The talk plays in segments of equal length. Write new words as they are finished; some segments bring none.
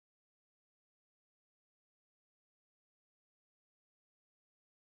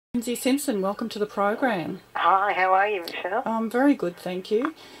Lindsay Simpson, welcome to the program. Hi, how are you, Michelle? I'm very good, thank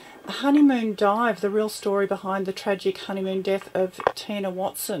you. Honeymoon Dive, the real story behind the tragic honeymoon death of Tina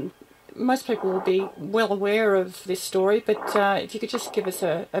Watson. Most people will be well aware of this story, but if you could just give us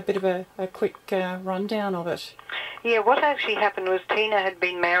a bit of a quick rundown of it. Yeah, what actually happened was Tina had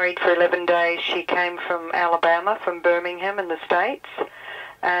been married for 11 days. She came from Alabama, from Birmingham in the States,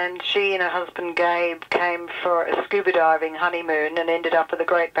 and she and her husband Gabe came for a scuba diving honeymoon and ended up at the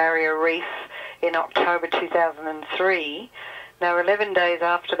Great Barrier Reef in October 2003. Now, 11 days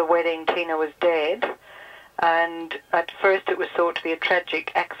after the wedding, Tina was dead, and at first it was thought to be a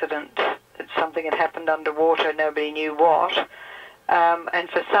tragic accident. That something had happened underwater, nobody knew what. And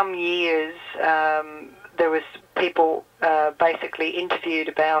for some years, there was people basically interviewed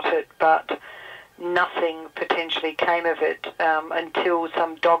about it, but nothing potentially came of it until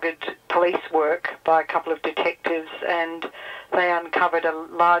some dogged police work by a couple of detectives, and they uncovered a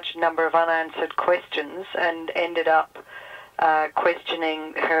large number of unanswered questions and ended up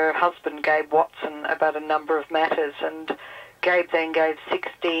questioning her husband, Gabe Watson, about a number of matters. And Gabe then gave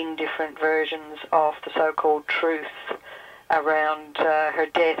 16 different versions of the so-called truth around her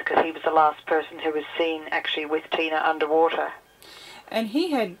death, because he was the last person who was seen actually with Tina underwater. And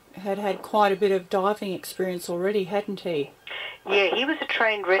he had quite a bit of diving experience already, hadn't he? Yeah, he was a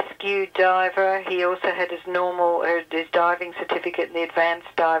trained rescue diver. He also had his diving certificate and the advanced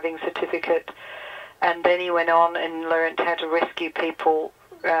diving certificate, and then he went on and learned how to rescue people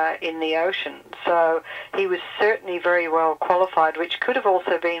in the ocean. So he was certainly very well qualified, which could have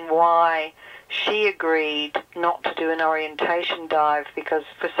also been why she agreed not to do an orientation dive, because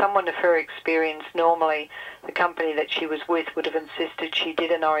for someone of her experience, normally the company that she was with would have insisted she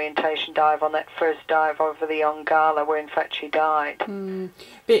did an orientation dive on that first dive over the Ongala, where in fact she died.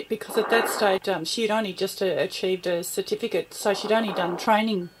 Because at that stage she had only just achieved a certificate, so she'd only done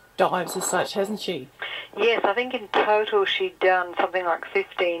training dives as such, hasn't she? Yes, I think in total she'd done something like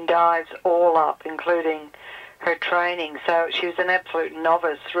 15 dives all up, including her training. So she was an absolute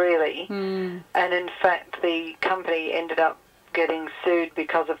novice, really. And in fact, the company ended up getting sued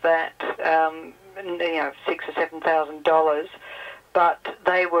because of that, $6,000 or $7,000. But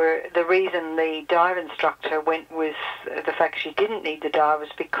the reason the dive instructor went with the fact she didn't need to dive was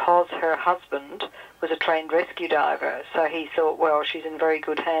because her husband was a trained rescue diver. So he thought, well, she's in very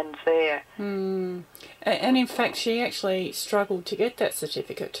good hands there. And in fact, she actually struggled to get that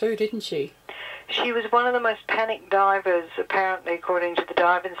certificate too, didn't she? She was one of the most panicked divers, apparently, according to the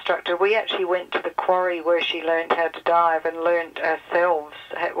dive instructor. We actually went to the quarry where she learned how to dive and learned ourselves.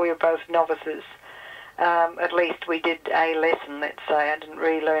 We were both novices. At least we did a lesson, let's say. I didn't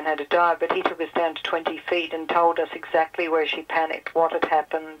really learn how to dive, but he took us down to 20 feet and told us exactly where she panicked, what had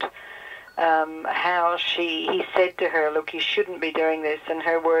happened, he said to her, look, you shouldn't be doing this, and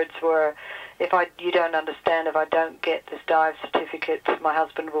her words were, you don't understand, if I don't get this dive certificate, my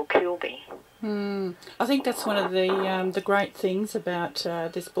husband will kill me. I think that's one of the great things about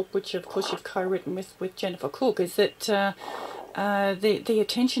this book, which of course you've co-written with Jennifer Cook, is that the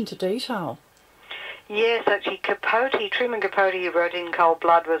attention to detail. Yes, actually, Truman Capote, who wrote In Cold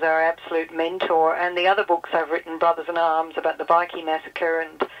Blood, was our absolute mentor, and the other books I've written, Brothers in Arms, about the Bikie Massacre,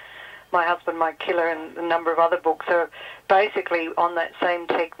 and My Husband, My Killer, and a number of other books are basically on that same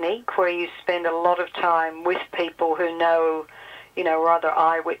technique, where you spend a lot of time with people who know, rather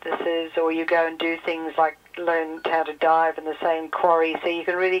eyewitnesses, or you go and do things like learn how to dive in the same quarry, so you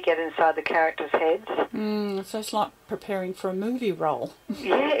can really get inside the characters' heads. So it's like preparing for a movie role.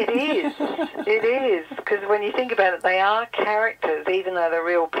 Yeah, it is. It is, because when you think about it, they are characters, even though they're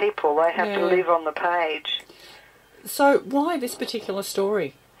real people. They have to live on the page. So why this particular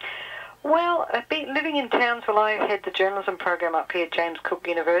story? Well, living in Townsville, I had the journalism program up here at James Cook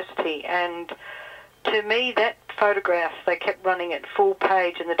University, and to me, that photograph, they kept running it full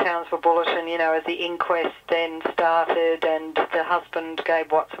page in the Townsville Bulletin, as the inquest then started and the husband,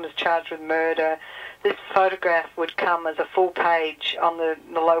 Gabe Watson, was charged with murder. This photograph would come as a full page on the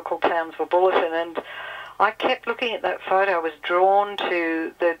local Townsville Bulletin, and I kept looking at that photo. I was drawn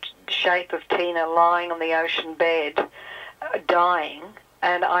to the shape of Tina lying on the ocean bed, dying,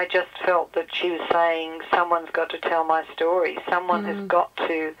 and I just felt that she was saying, someone's got to tell my story. Someone has got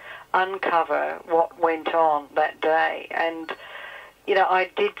to uncover what went on that day. And, I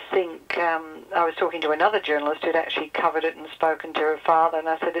did think, I was talking to another journalist who'd actually covered it and spoken to her father, and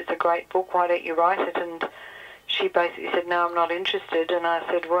I said, it's a great book, why don't you write it? And she basically said, no, I'm not interested. And I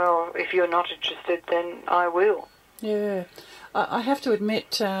said, well, if you're not interested, then I will. Yeah. I have to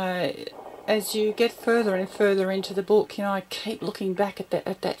admit, as you get further and further into the book, I keep looking back at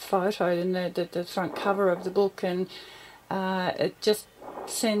that photo and the front cover of the book, and it just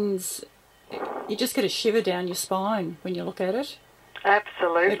sends... You just get a shiver down your spine when you look at it.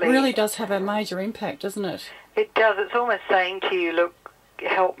 Absolutely. It really does have a major impact, doesn't it? It does. It's almost saying to you, look,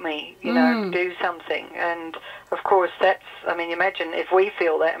 help me, you know, do something. And, of course, that's, I mean, imagine if we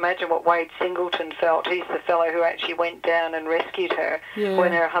feel that, imagine what Wade Singleton felt. He's the fellow who actually went down and rescued her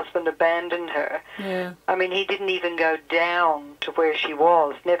when her husband abandoned her. Yeah. I mean, he didn't even go down to where she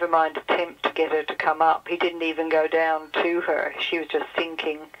was, never mind attempt to get her to come up. He didn't even go down to her. She was just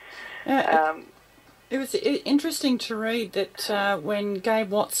sinking. It was interesting to read that when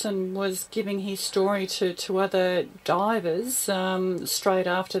Gabe Watson was giving his story to other divers straight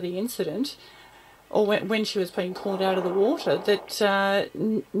after the incident, or when she was being pulled out of the water, that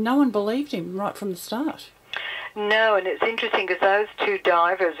no one believed him right from the start. No, and it's interesting because those two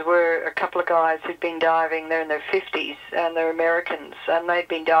divers were a couple of guys who'd been diving. They're in their 50s, and they're Americans, and they'd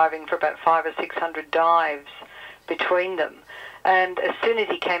been diving for about 500 or 600 dives between them. And as soon as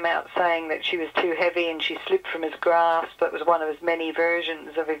he came out saying that she was too heavy and she slipped from his grasp, that was one of his many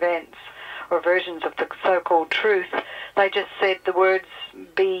versions of events, or versions of the so-called truth, they just said the words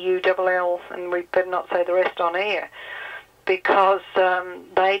B-U-L-L, and we better not say the rest on air, because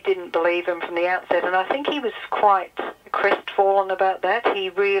they didn't believe him from the outset. And I think he was quite crestfallen about that. He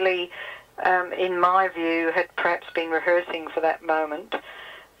really, in my view, had perhaps been rehearsing for that moment.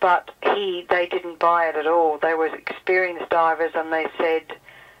 But they didn't buy it at all. They were experienced divers, and they said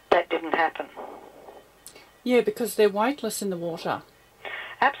that didn't happen. Yeah, because they're weightless in the water.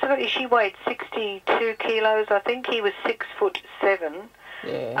 Absolutely. She weighed 62 kilos. I think he was 6'7".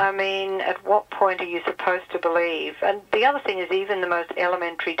 Yeah. I mean, at what point are you supposed to believe? And the other thing is, even the most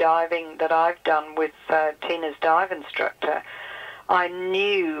elementary diving that I've done with Tina's dive instructor, I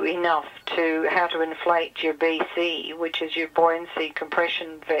knew enough to how to inflate your BC, which is your buoyancy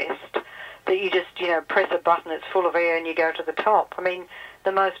compression vest, that you just, press a button, it's full of air, and you go to the top. I mean,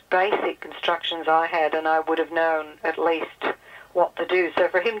 the most basic instructions I had, and I would have known at least what to do. So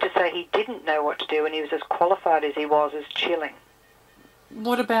for him to say he didn't know what to do and he was as qualified as he was is chilling.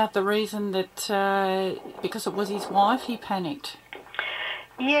 What about the reason that because it was his wife, he panicked?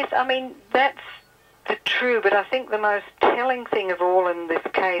 Yes, I mean, that's true, but I think the most telling thing of all in this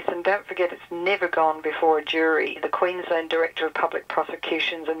case, and don't forget it's never gone before a jury, the Queensland Director of Public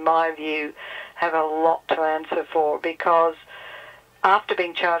Prosecutions, in my view, have a lot to answer for, because after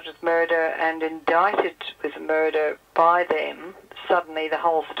being charged with murder and indicted with murder by them, suddenly the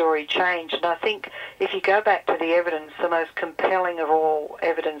whole story changed. And I think if you go back to the evidence, the most compelling of all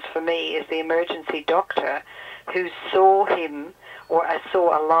evidence for me is the emergency doctor who saw him, or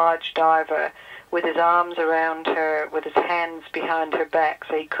saw a large diver with his arms around her, with his hands behind her back,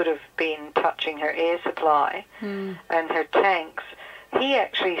 so he could have been touching her air supply and her tanks. He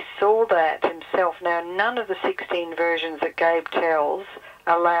actually saw that himself. Now, none of the 16 versions that Gabe tells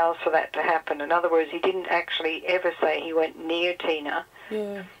allows for that to happen. In other words, he didn't actually ever say he went near Tina.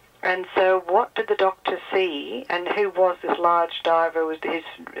 Yeah. And so what did the doctor see, and who was this large diver? Was his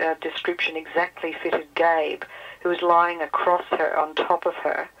description exactly fitted Gabe, who was lying across her, on top of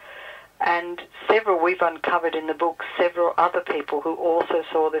her. And we've uncovered in the book several other people who also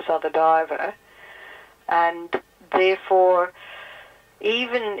saw this other diver. And therefore,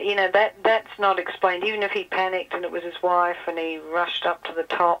 even, that's not explained. Even if he panicked and it was his wife and he rushed up to the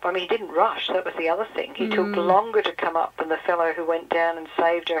top. I mean, he didn't rush, that was the other thing. He took longer to come up than the fellow who went down and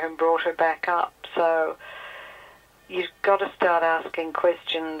saved her and brought her back up. So you've got to start asking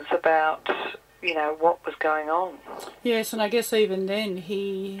questions about, what was going on. Yes, and I guess even then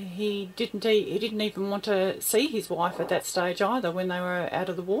he didn't even want to see his wife at that stage either when they were out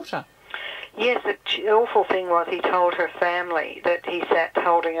of the water. Yes, the awful thing was he told her family that he sat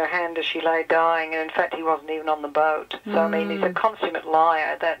holding her hand as she lay dying, and in fact he wasn't even on the boat. So, I mean, he's a consummate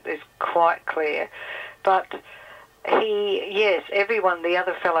liar, that is quite clear. But everyone, the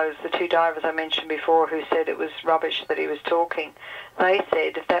other fellows, the two divers I mentioned before who said it was rubbish that he was talking, they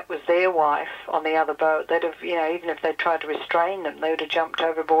said if that was their wife on the other boat, they'd have, even if they tried to restrain them, they would have jumped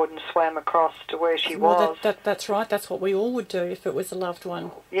overboard and swam across to where she was. That's right, that's what we all would do if it was a loved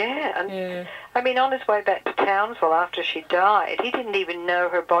one. Yeah, and I mean, on his way back to Townsville after she died, he didn't even know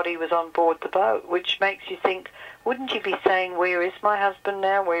her body was on board the boat, which makes you think, wouldn't you be saying, where is my husband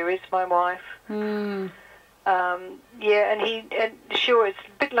now, where is my wife? And sure, it's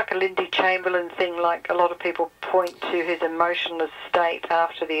a bit like a Lindy Chamberlain thing, like a lot of people point to his emotionless state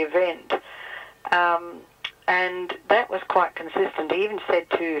after the event. And that was quite consistent. He even said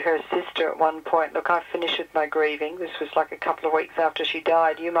to her sister at one point, look, I've finished with my grieving. This was like a couple of weeks after she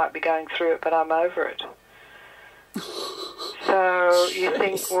died. You might be going through it, but I'm over it. So you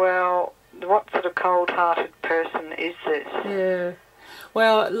think, well, what sort of cold-hearted person is this? Yeah.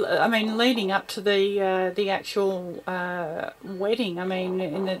 Well, I mean, leading up to the actual wedding, I mean,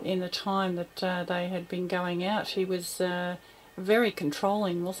 in the time that they had been going out, he was very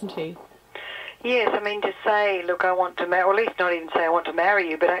controlling, wasn't he? Yes, I mean, to say, look, I want to marry, or at least not even say I want to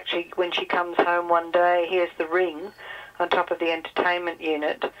marry you, but actually when she comes home one day, here's the ring on top of the entertainment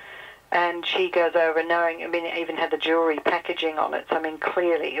unit, and she goes over knowing, I mean, it even had the jewellery packaging on it, so I mean,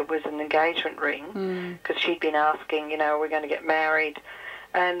 clearly it was an engagement ring, because she'd been asking, you know, we're going to get married,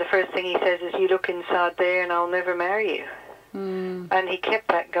 and the first thing he says is, you look inside there and I'll never marry you. And he kept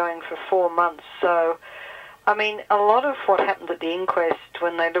that going for 4 months, so, I mean, a lot of what happened at the inquest,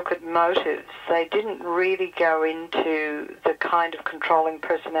 when they look at motives, they didn't really go into the kind of controlling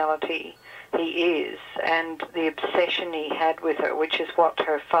personality he is and the obsession he had with her, which is what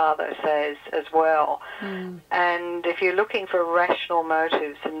her father says as well. And if you're looking for rational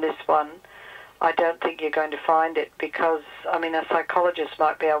motives in this one, I don't think you're going to find it because, I mean, a psychologist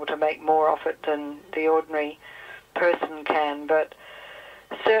might be able to make more of it than the ordinary person can, but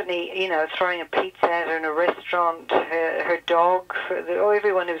certainly, you know, throwing a pizza at her in a restaurant, her dog,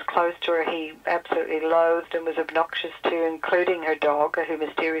 everyone who was close to her he absolutely loathed and was obnoxious to, including her dog, who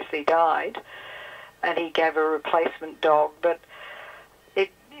mysteriously died, and he gave her a replacement dog. But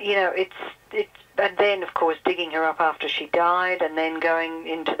it, you know, it's and then of course digging her up after she died, and then going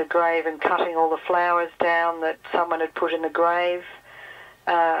into the grave and cutting all the flowers down that someone had put in the grave.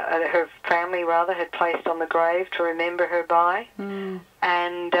 Her family, rather, had placed on the grave to remember her by.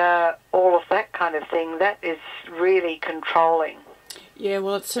 And all of that kind of thing, that is really controlling. Yeah,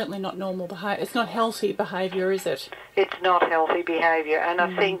 well, it's certainly not normal behaviour. It's not healthy behaviour, is it? It's not healthy behaviour. And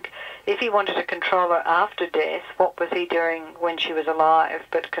I think if he wanted to control her after death, what was he doing when she was alive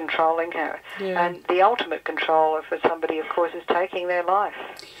but controlling her? Yeah. And the ultimate control for somebody, of course, is taking their life.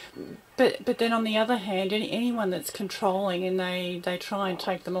 But then on the other hand, anyone that's controlling and they try and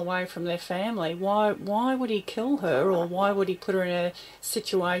take them away from their family, why would he kill her, or why would he put her in a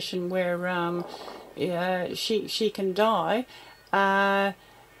situation where she can die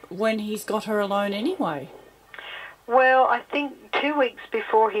when he's got her alone anyway? Well, I think 2 weeks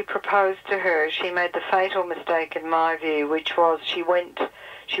before he proposed to her, she made the fatal mistake, in my view, which was she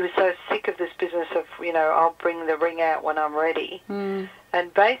was so sick of this business of, you know, I'll bring the ring out when I'm ready.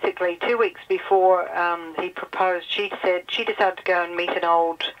 And basically 2 weeks before he proposed, she said she decided to go and meet an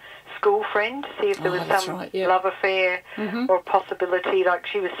old school friend to see if there was some love affair or possibility. Like,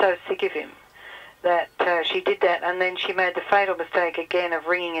 she was so sick of him that she did that, and then she made the fatal mistake again of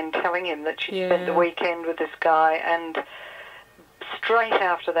ringing and telling him that she spent the weekend with this guy, and straight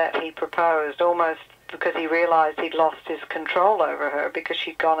after that he proposed, almost because he realised he'd lost his control over her because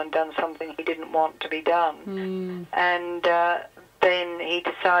she'd gone and done something he didn't want to be done. And then he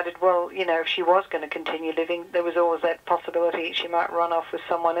decided, well, you know, if she was going to continue living, there was always that possibility she might run off with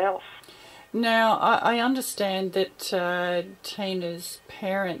someone else. Now, I understand that Tina's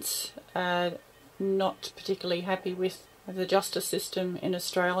parents are not particularly happy with the justice system in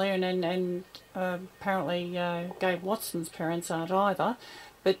Australia, and apparently Gabe Watson's parents aren't either.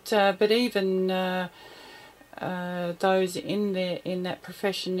 But even those in that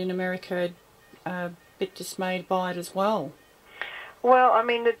profession in America are a bit dismayed by it as well. Well, I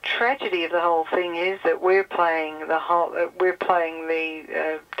mean, the tragedy of the whole thing is that we're playing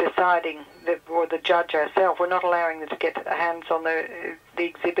deciding, or the judge ourselves. We're not allowing them to get their hands on the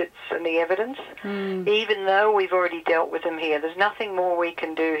exhibits and the evidence, even though we've already dealt with them here. There's nothing more we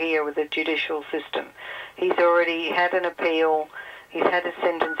can do here with the judicial system. He's already had an appeal. He's had his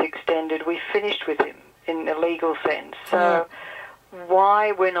sentence extended. We've finished with him in a legal sense. So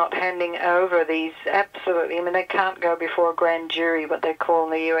why we're not handing over these absolutely, I mean, they can't go before a grand jury, what they call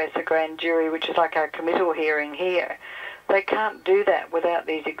in the US a grand jury, which is like our committal hearing here. They can't do that without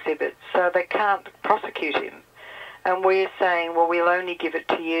these exhibits, so they can't prosecute him. And we're saying, well, we'll only give it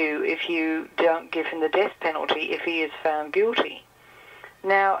to you if you don't give him the death penalty if he is found guilty.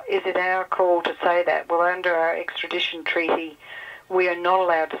 Now, is it our call to say that? Well, under our extradition treaty, we are not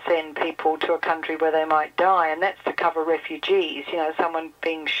allowed to send people to a country where they might die, and that's to cover refugees, you know, someone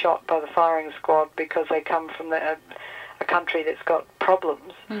being shot by the firing squad because they come from a country that's got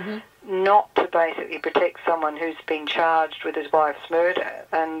problems, not to basically protect someone who's been charged with his wife's murder.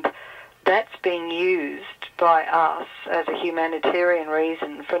 And that's being used by us as a humanitarian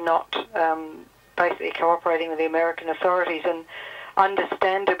reason for not basically cooperating with the American authorities. And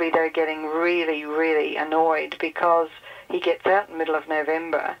understandably, they're getting really, really annoyed because he gets out in the middle of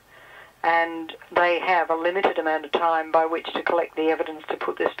November and they have a limited amount of time by which to collect the evidence to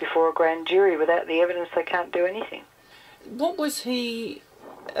put this before a grand jury. Without the evidence, they can't do anything. What was he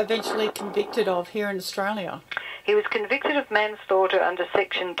eventually convicted of here in Australia? He He was convicted of manslaughter under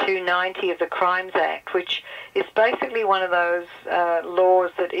Section 290 of the Crimes Act, which is basically one of those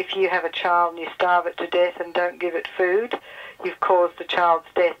laws that if you have a child and you starve it to death and don't give it food, you've caused the child's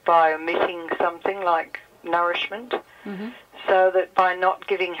death by omitting something like nourishment. Mm-hmm. So that by not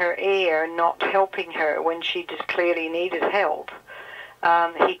giving her air and not helping her when she just clearly needed help,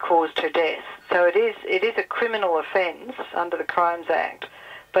 he caused her death. So it is a criminal offence under the Crimes Act,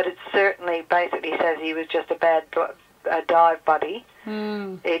 but it certainly basically says he was just a dive buddy.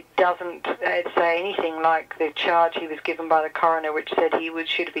 Mm. It doesn't say anything like the charge he was given by the coroner, which said he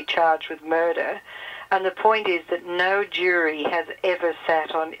should be charged with murder. And the point is that no jury has ever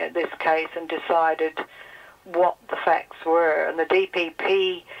sat on this case and decided what the facts were. And the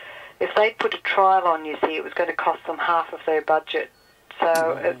DPP, if they'd put a trial on, you see, it was going to cost them half of their budget.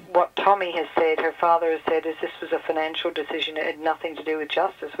 So what Tommy has said, her father has said, is this was a financial decision. It had nothing to do with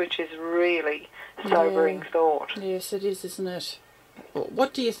justice, which is really sobering thought. Yes, it is, isn't it?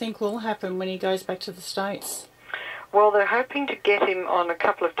 What do you think will happen when he goes back to the States? Well, they're hoping to get him on a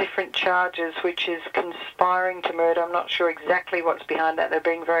couple of different charges, which is conspiring to murder. I'm not sure exactly what's behind that. They're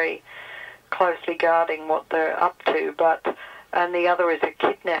being very closely guarding what they're up to, and the other is a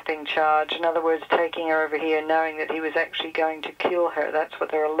kidnapping charge. In other words, taking her over here knowing that he was actually going to kill her. That's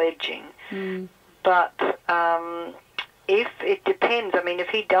what they're alleging. Mm. But if it depends, I mean, if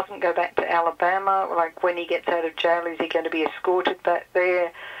he doesn't go back to Alabama, like when he gets out of jail, is he going to be escorted back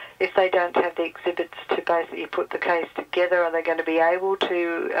there? If they don't have the exhibits to basically put the case together, are they going to be able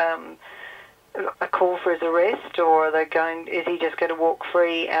to call for his arrest, or is he just going to walk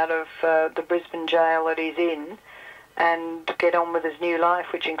free out of the Brisbane jail that he's in and get on with his new life,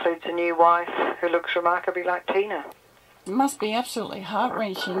 which includes a new wife who looks remarkably like Tina? It must be absolutely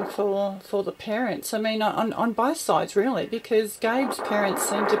heart-wrenching for the parents. I mean, on both sides, really, because Gabe's parents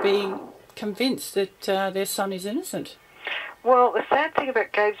seem to be convinced that their son is innocent. Well, the sad thing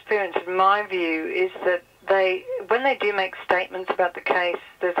about Gabe's parents, in my view, is that when they do make statements about the case,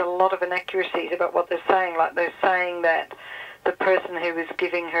 there's a lot of inaccuracies about what they're saying. Like they're saying that the person who was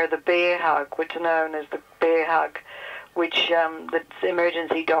giving her the bear hug, which is known as the bear hug, which the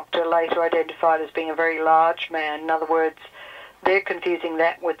emergency doctor later identified as being a very large man. In other words, they're confusing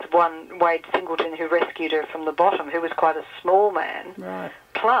that with one Wade Singleton who rescued her from the bottom, who was quite a small man. Right.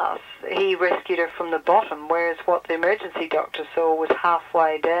 Plus, he rescued her from the bottom, whereas what the emergency doctor saw was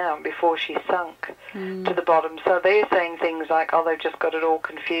halfway down before she sunk to the bottom. So they're saying things like, oh, they've just got it all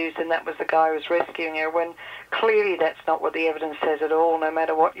confused and that was the guy who was rescuing her, when clearly that's not what the evidence says at all, no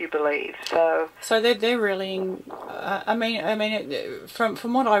matter what you believe. So they're really,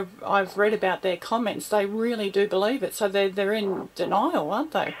 from what I've read about their comments, they really do believe it. So they're in denial,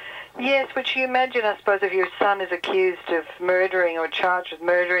 aren't they? Yes, which you imagine, I suppose, if your son is accused of murdering or charged with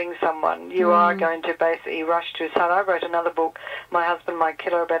murdering someone, you are going to basically rush to his son. I wrote another book, My Husband, My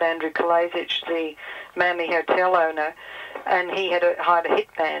Killer, about Andrew Kalasic, the Mammy Hotel owner, and he had hired a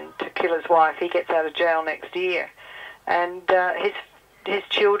hitman to kill his wife. He gets out of jail next year. And his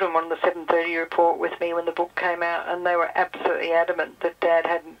children were on the 7:30 report with me when the book came out, and they were absolutely adamant that Dad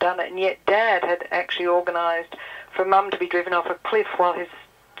hadn't done it. And yet Dad had actually organised for Mum to be driven off a cliff while his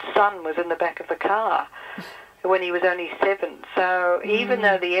son was in the back of the car when he was only 7. So even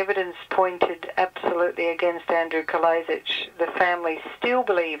though the evidence pointed absolutely against Andrew Kalasic, the family still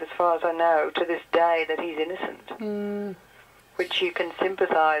believe, as far as I know, to this day that he's innocent, which you can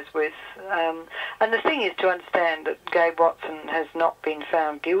sympathise with. And the thing is to understand that Gabe Watson has not been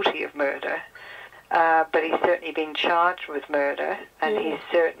found guilty of murder, but he's certainly been charged with murder, and he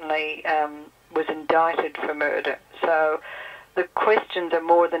certainly was indicted for murder. So the questions are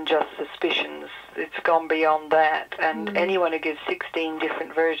more than just suspicions. It's gone beyond that. And anyone who gives 16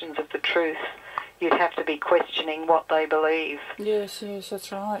 different versions of the truth, you'd have to be questioning what they believe. Yes,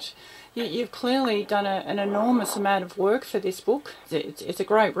 that's right. You've clearly done an enormous amount of work for this book. It's a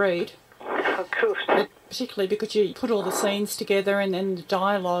great read. Oh, good. Particularly because you put all the scenes together and then the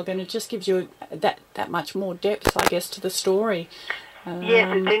dialogue, and it just gives you that much more depth, I guess, to the story.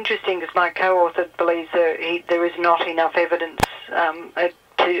 Yes, it's interesting because my co-author believes there is not enough evidence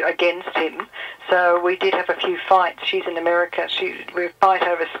against him. So we did have a few fights. She's in America. We fight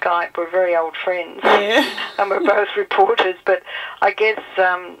over Skype. We're very old friends. Yeah. And we're both reporters. But I guess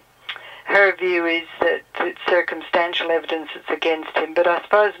her view is that it's circumstantial evidence that's against him. But I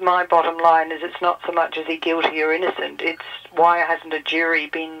suppose my bottom line is it's not so much is he guilty or innocent. It's why hasn't a jury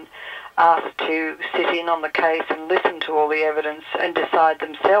been asked to sit in on the case and listen to all the evidence and decide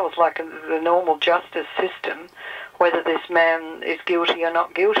themselves, like the normal justice system, whether this man is guilty or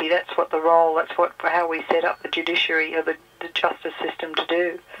not guilty. That's what the role, how we set up the judiciary or the the justice system to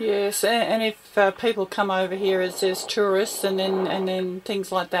do. Yes, and if people come over here as tourists and then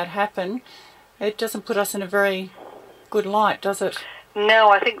things like that happen, it doesn't put us in a very good light, does it? No,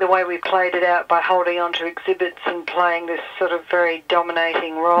 I think the way we played it out by holding on to exhibits and playing this sort of very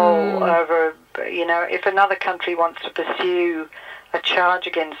dominating role over, you know, if another country wants to pursue a charge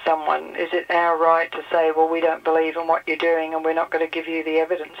against someone, is it our right to say, well, we don't believe in what you're doing and we're not going to give you the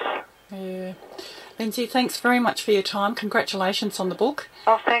evidence? Yeah. Lindsay, thanks very much for your time. Congratulations on the book.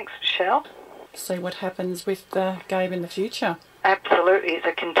 Oh, thanks, Michelle. See what happens with Gabe in the future. Absolutely. It's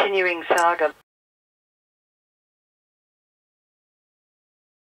a continuing saga.